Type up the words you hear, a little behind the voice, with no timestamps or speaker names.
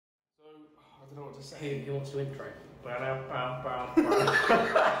don't know what to say. Who wants to intro?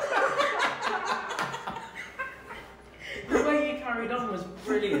 The way you carried on was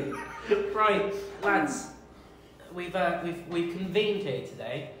brilliant. Right, lads, we've convened here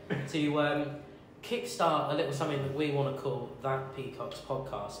today to kickstart a little something that we want to call That Peacocks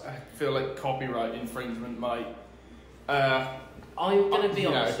podcast. I feel like copyright infringement might. I'm going to be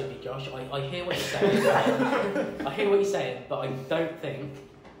honest with you, Josh. I hear what you're saying. I hear what you're saying, but I don't think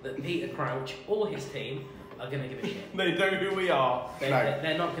that Peter Crouch or his team are going to give a shit. They know who we are.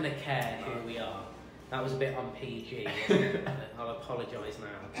 They're not going to care who we are. That was a bit un-PG. I'll apologise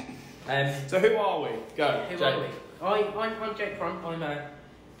now. So who are we? Go. Who Jake. are we? I'm Jake Crump. I'm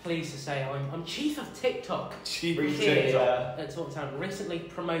pleased to say I'm chief of TikTok. Chief of here TikTok. at Talk Town. Recently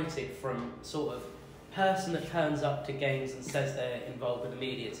promoted from sort of person that turns up to games and says they're involved with the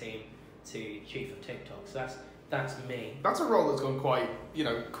media team to chief of TikTok. So that's me. That's a role that's gone quite,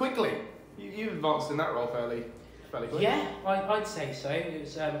 quickly. You've advanced in that role fairly quickly. Yeah, I'd say so. It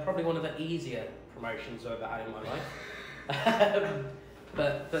was probably one of the easier promotions I've ever had in my life.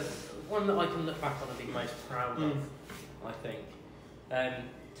 But one that I can look back on and be most proud of, I think.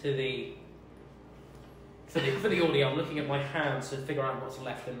 For the audio, I'm looking at my hands to figure out what's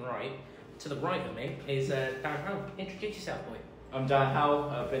left and right. To the right of me is Dan Howell. Introduce yourself, boy. I'm Dan Howell.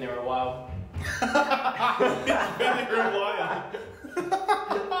 I've been here a while. Been here a while.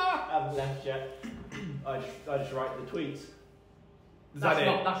 I haven't left yet. I just write the tweets.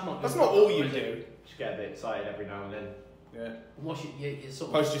 That's not all you do. Just get a bit excited every now and then. Yeah. What's you sort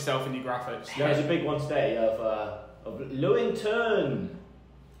of Post yourself in your graphics. There was a big one today of Lewington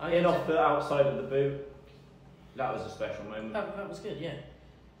off the outside of the boot. That was a special moment. That was good, yeah.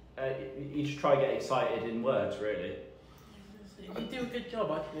 You just try to get excited in words, really. You do a good job.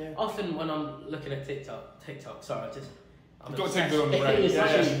 Often when I'm looking at TikTok, sorry, I'm You've got obsessed. TikTok on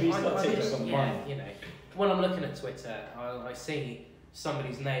the brain. When I'm looking at Twitter, I see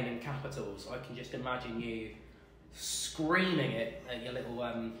somebody's name in capitals. I can just imagine you screaming it at your little.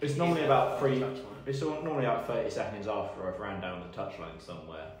 It's normally about touchline. It's normally about 30 seconds after I've ran down the touchline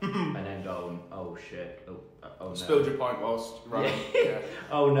somewhere, and then going, "Oh shit! Oh no!" Spilled your pint whilst running. Yeah.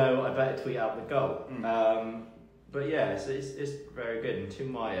 Oh no! I better tweet out the goal. But yeah, it's very good. And to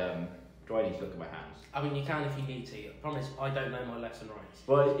my do I need to look at my hands? I mean, you can if you need to. I promise, I don't know my left and right.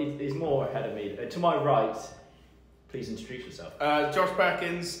 Well, it's more ahead of me. To my right, please introduce yourself. Josh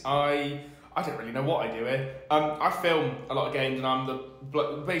Perkins. I don't really know what I do here. I film a lot of games, and I'm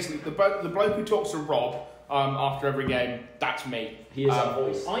basically the bloke who talks to Rob after every game. That's me. He is our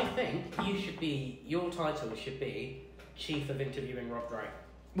voice. I think your title should be Chief of Interviewing Rob Gray.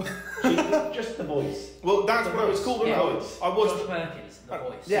 Just the voice. Well, that's what I was called. Yeah. I was Josh Perkins, the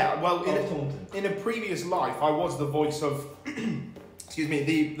voice. Yeah, well, in a previous life, I was the voice of, excuse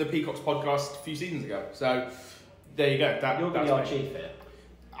me, the Peacocks podcast a few seasons ago. So there you go. You're going to be our chief here.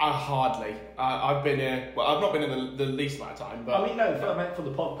 Hardly. I've been here. Well, I've not been in the least amount of time. But I mean, no. For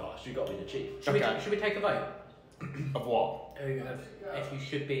the podcast, you've got to be the chief. Should we take a vote? Of what? If you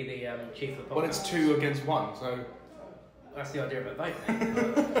should be the chief of the podcast. Well, it's 2 against 1, so that's the idea of a vote,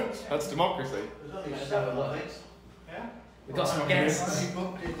 mate. that's democracy. Yeah? We've got some guests. You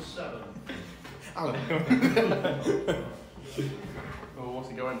booked in 7. Alan. Oh, what's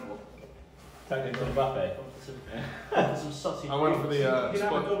he going for? Technically, Mbappe. Some sausage. I went for the. You can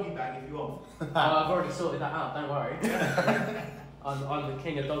have a doggy bag if you want. I've already sorted that out. Don't worry. I'm the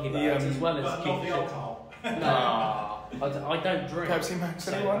king of doggy bags as well as But not the alcohol. No, I don't drink. Pepsi Max,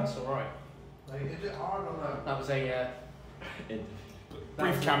 so anyone? that's all right. Is it hard or no? That was a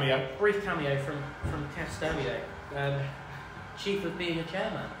Brief cameo. Brief cameo from Castomio, chief of being a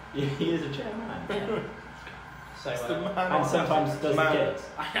chairman. Yeah, he is a chairman. Yeah. So And sometimes does the kids.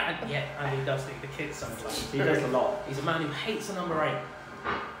 Yeah, and he does the kids sometimes. He does a lot. He's a man who hates a number 8.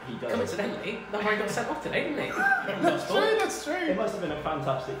 He does. Coincidentally, number 8 got sent off today, didn't he? That's true. It must have been a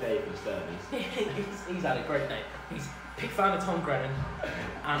fantastic day for the Sternies. he's had a great day. He's big fan of Tom Grennan,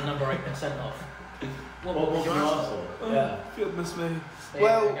 and number 8 got sent off. What was your answer? Yeah. Goodness me. There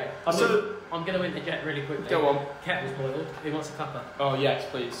Well, you go. so I'm going to interject really quickly. Go on. Kettle's boiled. Who wants a cuppa? oh yes,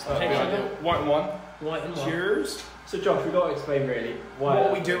 please. That'd be Okay, ideal. White and 1. White and one. Cheers. So Josh, we've got to explain really why. What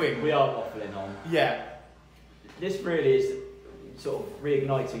are we doing? We are waffling on. Yeah. This really is sort of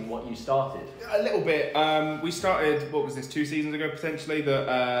reigniting what you started. A little bit. We started, what was this, 2 seasons ago potentially,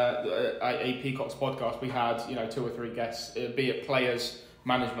 a Peacocks podcast. We had, 2 or 3 guests, be it players,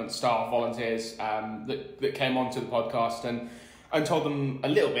 management, staff, volunteers, that came onto the podcast and told them a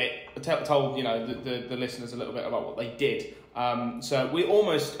little bit, told the listeners a little bit about what they did. So we're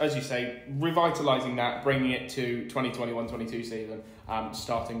almost, as you say, revitalising that, bringing it to 2021-22 season,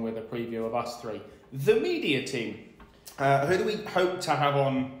 starting with a preview of us three. The media team, who do we hope to have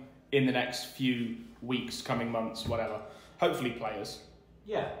on in the next few weeks, coming months, whatever? Hopefully players.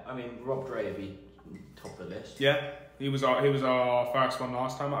 Yeah, I mean, Rob Gray would be top of the list. Yeah, he was our first one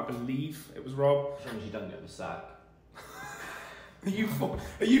last time, I believe it was Rob. As long as you don't get the sack.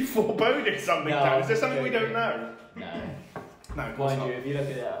 Are you foreboding something, Dan? Is there something we don't know? No. No, of course Mind you, not. if you look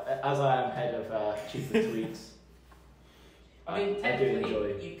at it, as I am head of Chief of Tweets, I mean, I do technically,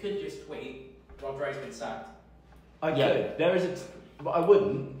 enjoy. you could just tweet, Rob Gray's been sacked. I Yeah. could. There is but I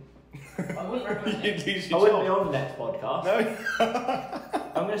wouldn't. I wouldn't recommend You'd it. lose I your wouldn't be job. on the next podcast. No.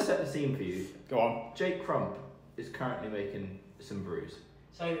 I'm going to set the scene for you. Go on. Jake Crump is currently making some brews.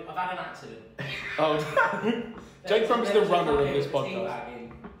 So I've had an accident. Oh, Jake Crump's the runner of this podcast.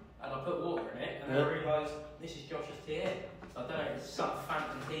 And I put water in it, and Yeah. I realised this is Josh's tea. So I don't know, it's some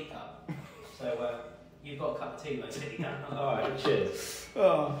phantom teacup. So you've got a cup of tea, basically. Dan. Alright, cheers.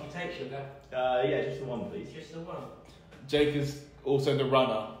 Oh. You take sugar, Yeah, just the one, please. just the one. Jake is also the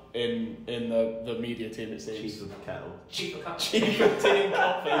runner in the media team, it seems. Chief of Kettle. Cheaper cup. Chief of tea and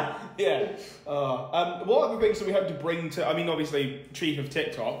coffee. Yeah. What other things do we hope to bring to? I mean, obviously, Chief of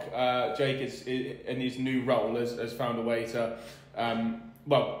TikTok. Jake is in his new role has found a way to.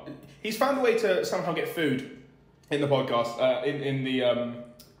 He's found a way to somehow get food in the podcast.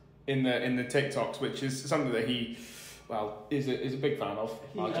 In the TikToks, which is something that he, is a big fan of.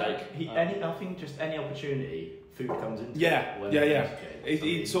 Jake. I think just any opportunity, food comes into Yeah.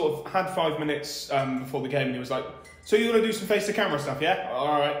 He sort of had 5 minutes before the game, and he was like, "So you're gonna do some face to camera stuff, yeah?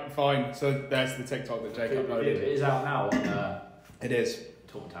 All right, fine." So there's the TikTok that Jake It uploaded. is out now on It is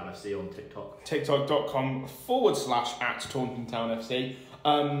Taunton FC on TikTok. TikTok.com/@TauntonTownFC.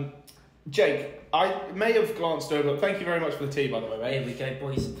 Jake, I may have glanced over. Thank you very much for the tea, by the way, mate. Here we go,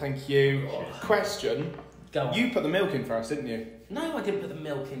 boys. Thank you. Question: Go on. You put the milk in first, didn't you? No, I didn't put the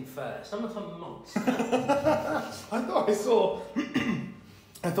milk in first. I'm not a monster. I thought I saw.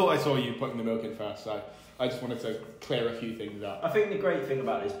 I thought I saw you putting the milk in first, so I just wanted to clear a few things up. I think the great thing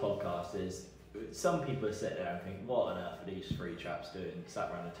about this podcast is some people are sitting there and think, what on earth are these three chaps doing, sat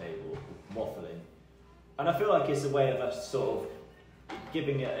around the table, waffling? And I feel like it's a way of us sort of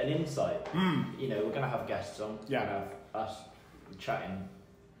giving it an insight. You know, we're going to have guests on. Yeah. We're going to have us chatting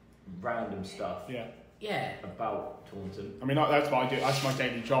random stuff Yeah. about Taunton. I mean, that's what I do. That's my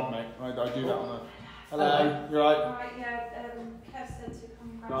daily job, mate. I do that on the. Hello, you're right. Right, yeah, Kev said to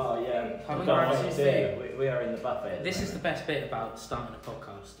come grab Oh, some yeah. food. Come We've and got grab one some here. We are in the buffet. at This the is the moment. best bit about starting a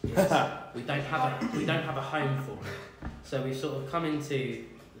podcast. Is we don't have a home for it. So we've sort of come into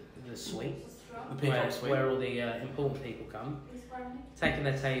the suite The Peacocks suite. where all the important people come, taking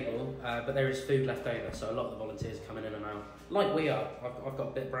their table, but there is food left over. So a lot of the volunteers are coming in and out, like we are. I've got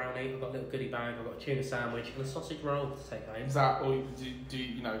a bit of brownie, I've got a little goodie bag, I've got a tuna sandwich and a sausage roll to take home. Is that, or do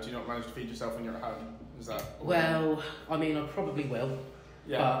you not manage to feed yourself when you're at home? Is that? Well, I mean, I probably will,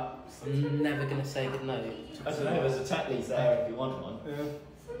 Yeah. but I'm never going to say good no. I don't know, there's a Tetley's there if you want one. Yeah.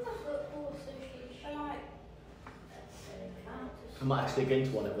 I might actually get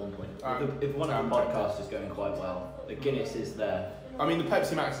into one at one point. If one of the podcasts is going quite well, the Guinness is there. I mean, the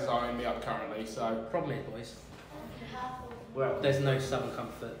Pepsi Maxes are in me up currently, so. Problem is, boys, Well, there's no Southern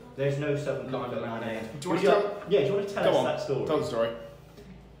Comfort. there's no Southern Lime Comfort and lemonade. Do you want to tell? Yeah, do you want to tell Go us on. that story? Tell the story.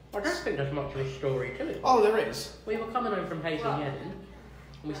 I don't think there's much of a story to it. Oh, there is. We were coming home from Hayes and Yeddon, and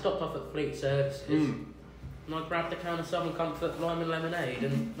we stopped off at Fleet Services, and I grabbed a can of Southern Comfort lime and lemonade,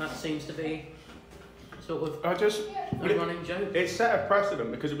 and that seems to be sort of I just. a running joke. It set a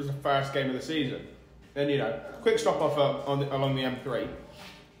precedent because it was the first game of the season. Then, quick stop off along the M3.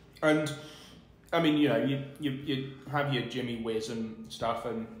 And, I mean, you have your Jimmy Whiz and stuff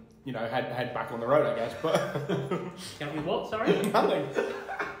and, head back on the road, I guess. But Can we what, sorry? nothing.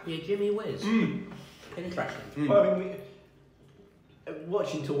 Yeah, Jimmy Whiz. Interesting. Well, I mean,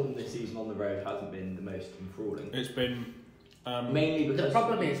 watching Taunton this season on the road hasn't been the most enthralling. It's been... Mainly because... The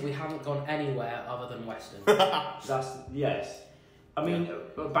problem is we haven't gone anywhere other than Western. Yes. I mean,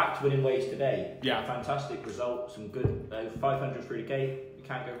 back to winning ways today. Yeah. Fantastic result, some good 500 through the gate. You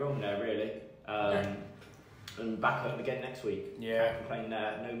can't go wrong there, really. And back home again next week. Yeah. Can't complain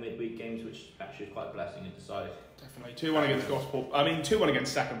there. No midweek games, which actually is quite a blessing in disguise. Definitely. 2-1 against Gospel. I mean, 2-1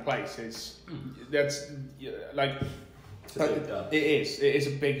 against second place is... That's, like... It's a big dub. It is. It is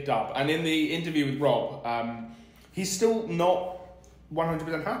a big dub. And in the interview with Rob, he's still not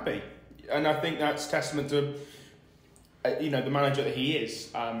 100% happy. And I think that's testament to, the manager that he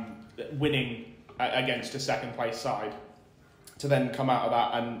is, winning against a second place side, to then come out of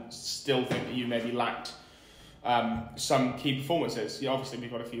that and still think that you maybe lacked some key performances. Yeah, obviously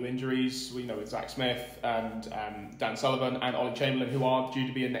we've got a few injuries. We know with Zach Smith and Dan Sullivan and Ollie Chamberlain, who are due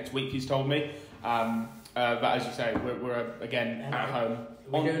to be in next week, he's told me. But as you say, we're again at home.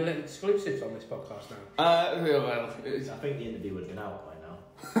 We're doing little exclusives on this podcast now. Well, I think the interview would have been out by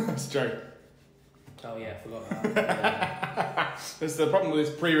now. it's true. Oh yeah, I forgot that. That's the problem with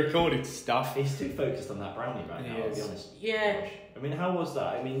this pre-recorded stuff. He's too focused on that brownie right now, I'll be honest. Yeah. I mean, how was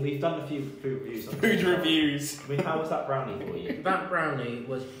that? I mean, we've done a few food reviews. Food reviews. I mean, how was that brownie for you? That brownie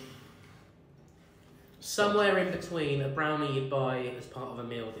was somewhere in between a brownie you'd buy as part of a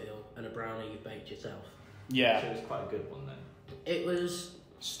meal deal and a brownie you baked yourself. Yeah. So it was quite a good one then. It was.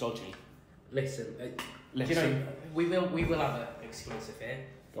 Stodgy. Listen. Do you know, we will have an exclusive here.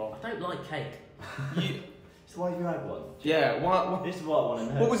 Go on. I don't like cake. So why have you had one? Yeah, what This is what I want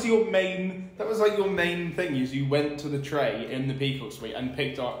to know. what was your main... That was like your main thing, is you went to the tray in the Peacock suite and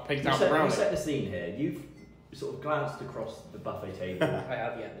picked out the brownie. You set the scene here. You've sort of glanced across the buffet table. I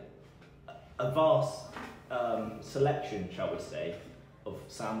have, yeah. A vast selection, shall we say, of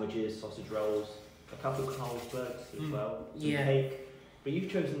sandwiches, sausage rolls, a couple of Carlsbergs as well, some Yeah. cake. But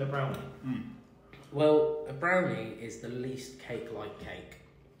you've chosen a brownie. Well, a brownie is the least cake-like cake.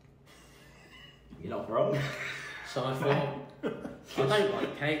 You're not wrong. So I thought, I don't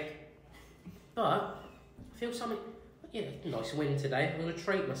like cake, but I feel something, nice win today. I'm going to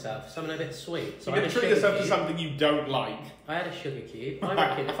treat myself, something a bit sweet. So You're going to treat yourself to something you don't like. I had a sugar cube. I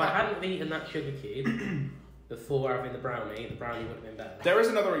reckon if I hadn't eaten that sugar cube before having the brownie would have been better. There is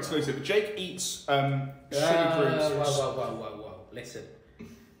another exclusive. Jake eats sugar cubes. Whoa. Listen,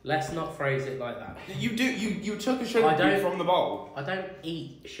 let's not phrase it like that. You do. You took a sugar cube from the bowl. I don't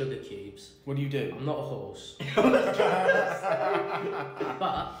eat sugar cubes. What do you do? I'm not a horse.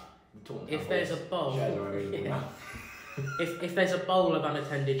 But if there's a bowl, if there's a bowl of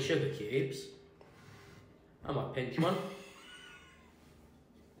unattended sugar cubes, I might pinch one.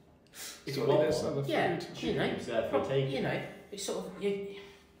 If you Surely want there's one. other Yeah, food. you know, for a take. it's sort of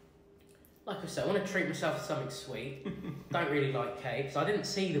like I said, I want to treat myself to something sweet. Don't really like cakes. I didn't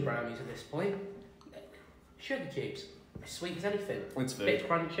see the brownies at this point. Sugar cubes, as sweet as anything. It's food. Bit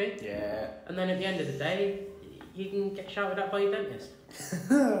crunchy. Yeah. And then at the end of the day, you can get shouted at by your dentist.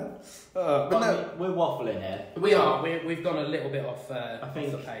 But no. We're waffling here. We are. We've gone a little bit off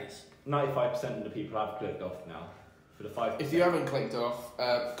think- the pace. 95% of the people have clicked off now. For the 5%. If you haven't clicked off,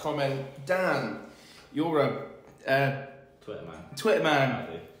 comment Dan. You're a Twitter man. Twitter man.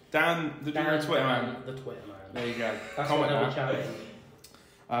 Exactly. Dan, you're a Twitter man. The Twitter man. There you go. That's Comment what that. challenge.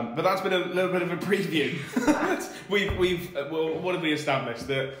 But that's been a little bit of a preview. What have we established?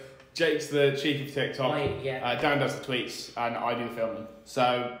 That Jake's the chief of TikTok. Dan does the tweets, and I do the filming.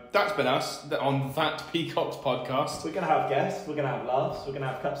 So that's been us on that Peacocks podcast. We're going to have guests, we're going to have laughs, we're going to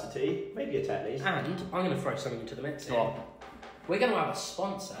have cups of tea, maybe a Tetley's. And I'm going to throw something into the mix Go here. on. We're going to have a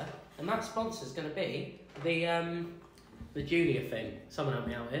sponsor, and that sponsor is going to be the junior thing. Someone help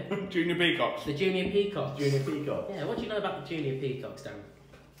me out here. Junior Peacocks. The junior peacocks. Junior Peacock. Yeah, what do you know about the junior peacocks, Dan?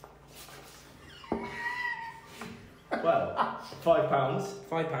 Well, £5,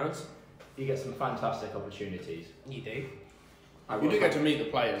 £5. you get some fantastic opportunities. You do. You do get to meet the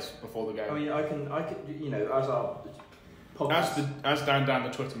players before the game. I mean, I can, as our podcast, As Dan the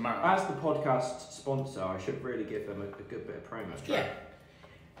Twitter man. as the podcast sponsor, I should really give them a good bit of promo. Yeah.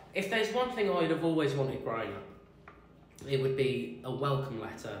 If there's one thing I'd have always wanted growing up, it would be a welcome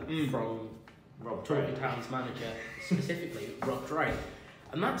letter from Rob Taunton Drake. Town's manager, specifically Rob Drake.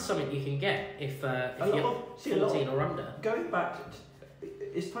 And that's something you can get if A you're lot of- 14 or under. Going back,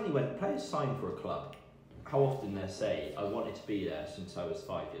 it's funny when players sign for a club, how often they say, I wanted to be there since I was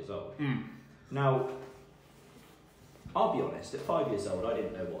 5 years old. Now, I'll be honest, at 5 years old, I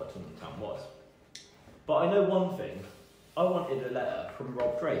didn't know what a Taunton Town was. But I know one thing, I wanted a letter from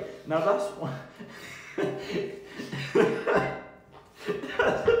Rob Drake. Now that's one... That's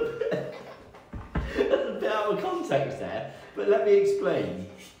a bit out of context there, but let me explain.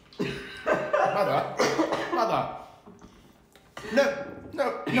 Mother.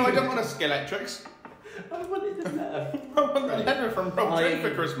 No, I don't want a Skeletrix. I wanted a letter. I want a letter from Rob Drake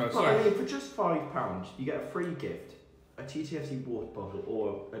for Christmas. But I mean, for just £5, you get a free gift, a TTFC water bottle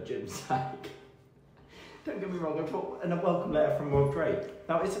or a gym sack. Don't get me wrong, I put a welcome letter from Rob Drake.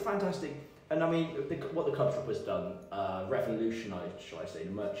 Now, it's a fantastic, and I mean, what the club shop has done, revolutionised, shall I say,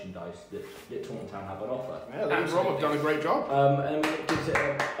 the merchandise that Taunton Town have on offer. Yeah, Rob have done a great job. And it gives it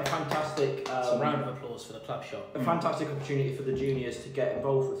a fantastic... It's a round of applause for the club shop. A fantastic opportunity for the juniors to get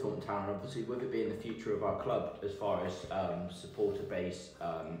involved with Taunton Town, and obviously with it being the future of our club as far as supporter base,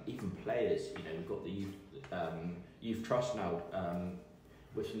 even players. You know, we've got the youth trust now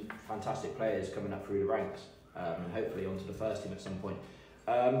with some fantastic players coming up through the ranks. and hopefully onto the first team at some point.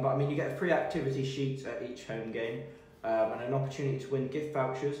 But I mean, you get a free activity sheet at each home game, and an opportunity to win gift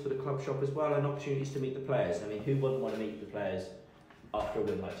vouchers for the club shop as well, and opportunities to meet the players. I mean, who wouldn't want to meet the players after a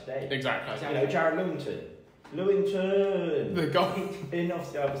win like today? Exactly. You know, Jared Lewington, The goal. in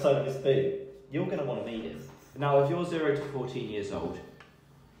off the outside of his boot. You're going to want to meet him. Now, if you're 0 to 14 years old,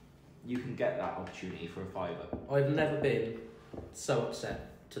 you can get that opportunity for a fiver. I've never been so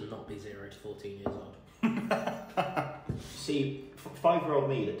upset to not be 0 to 14 years old. See, 5-year-old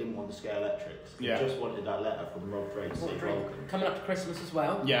me that didn't want the scale electrics, Yeah. just wanted that letter from Rob Drake to say welcome. Coming up to Christmas as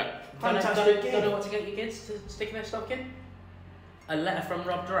well. Yeah. Fantastic Don't gift. know what to get your kids to stick in their stocking? A letter from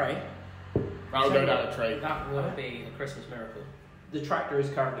Rob Dre. That'll go down a trade. That would be a Christmas miracle. The tractor is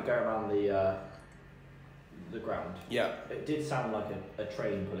currently going around the ground. Yeah. It did sound like a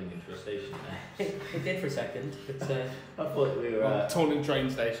train pulling into a station there. It did for a second, but I thought we were. Taunton train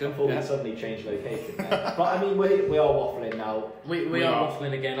station. I thought Yeah. we'd suddenly changed location there. But I mean, we are waffling now. we are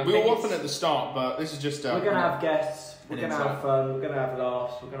waffling again. We were waffling at the start, but this is just. We're going to have guests, we're an going to insight. have fun, we're going to have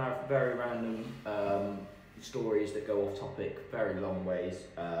laughs, we're going to have very random stories that go off topic very long ways.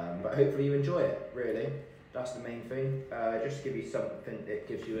 But hopefully you enjoy it, really. That's the main thing. Just to give you something that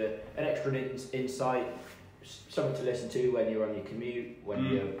gives you an extra insight, something to listen to when you're on your commute, when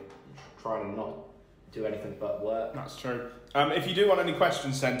you're trying to not do anything but work. That's true. If you do want any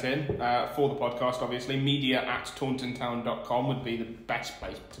questions sent in for the podcast, obviously, media@tauntontown.com would be the best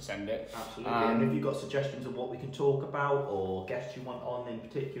place to send it. Absolutely. And if you've got suggestions of what we can talk about or guests you want on in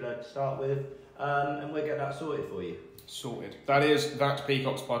particular to start with, and we'll get that sorted for you. Sorted. That's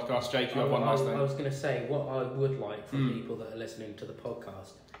Peacocks podcast. Jake, you have one last I thing. was going to say, what I would like for people that are listening to the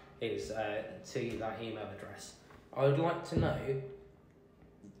podcast is to that email address. I would like to know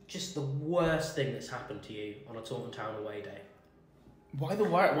just the worst thing that's happened to you on a Taunton Town away day. Why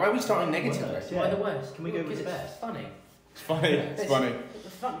are we starting negatively? Worst, Why yeah. the worst? Can we go with Because the it's best? funny. It's funny. It's funny.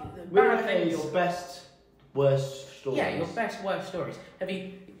 The We're bad going to hear things. your best, worst stories. Yeah, your best worst stories. Have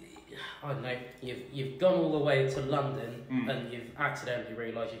you? I don't know. You've gone all the way to London and you've accidentally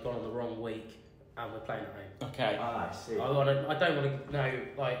realised you've gone on the wrong week and we're playing at home. Okay. Ah, I see. I don't want to know.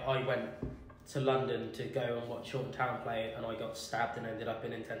 Like I went to London to go and watch Taunton Town play and I got stabbed and ended up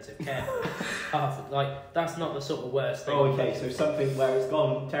in intensive care. That's not the sort of worst thing. Oh, okay, so something where it's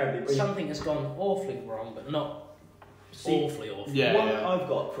gone terribly wrong. Something has gone awfully wrong, but not awfully. Yeah. One I've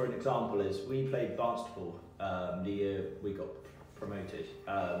got for an example is we played Barnstaple the year we got promoted.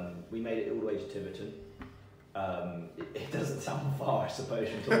 We made it all the way to Tiverton. It doesn't sound far, I suppose,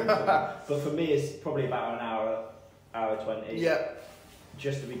 from Taunton, but for me it's probably about an hour 20. Yeah.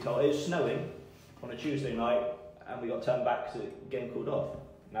 Just to be told, it was snowing on a Tuesday night and we got turned back because the game called off.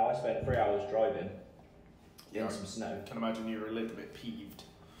 Now I spent 3 hours driving in some snow. I can imagine you were a little bit peeved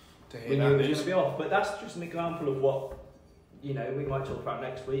to hear We that knew it was news. going to be off, but that's just an example of what, we might talk about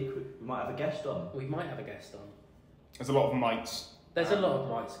next week. We might have a guest on. We might have a guest on. There's a lot of mites. There's a lot of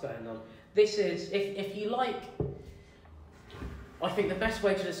mics going on. This is, if you like, I think the best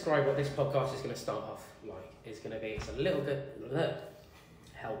way to describe what this podcast is going to start off like is going to be, it's a little bit,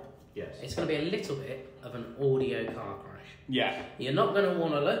 help. Yes. It's going to be a little bit of an audio car crash. Yeah. You're not going to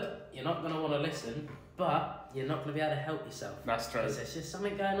want to look, you're not going to want to listen, but you're not going to be able to help yourself. That's true. Because there's just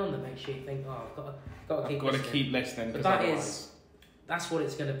something going on that makes you think, oh, I've got to keep I've got to listening. keep listening. But 'cause that's what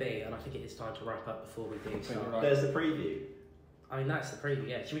it's going to be, and I think it is time to wrap up before we do start. Right. There's the preview. I mean, that's the preview,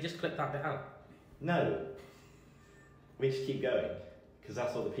 yeah. Should we just clip that bit out? No. We just keep going because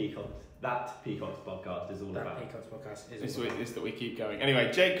that's what the Peacocks podcast is all That about. Peacocks podcast is This all week about. is that we keep going.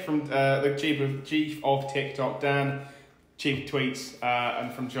 Anyway, Jake from the chief of TikTok, Dan, chief of tweets,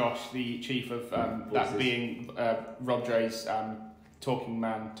 and from Josh, the chief of that Voices. being Rob Dre's talking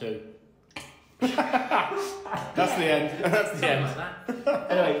man too. That's the end. That's the Something end. like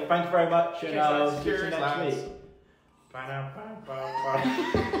that. Anyway, thank you very much, and Cheers, I'll lads. see you Cheers, next lads. week. Bye now.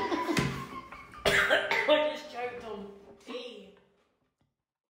 Bye.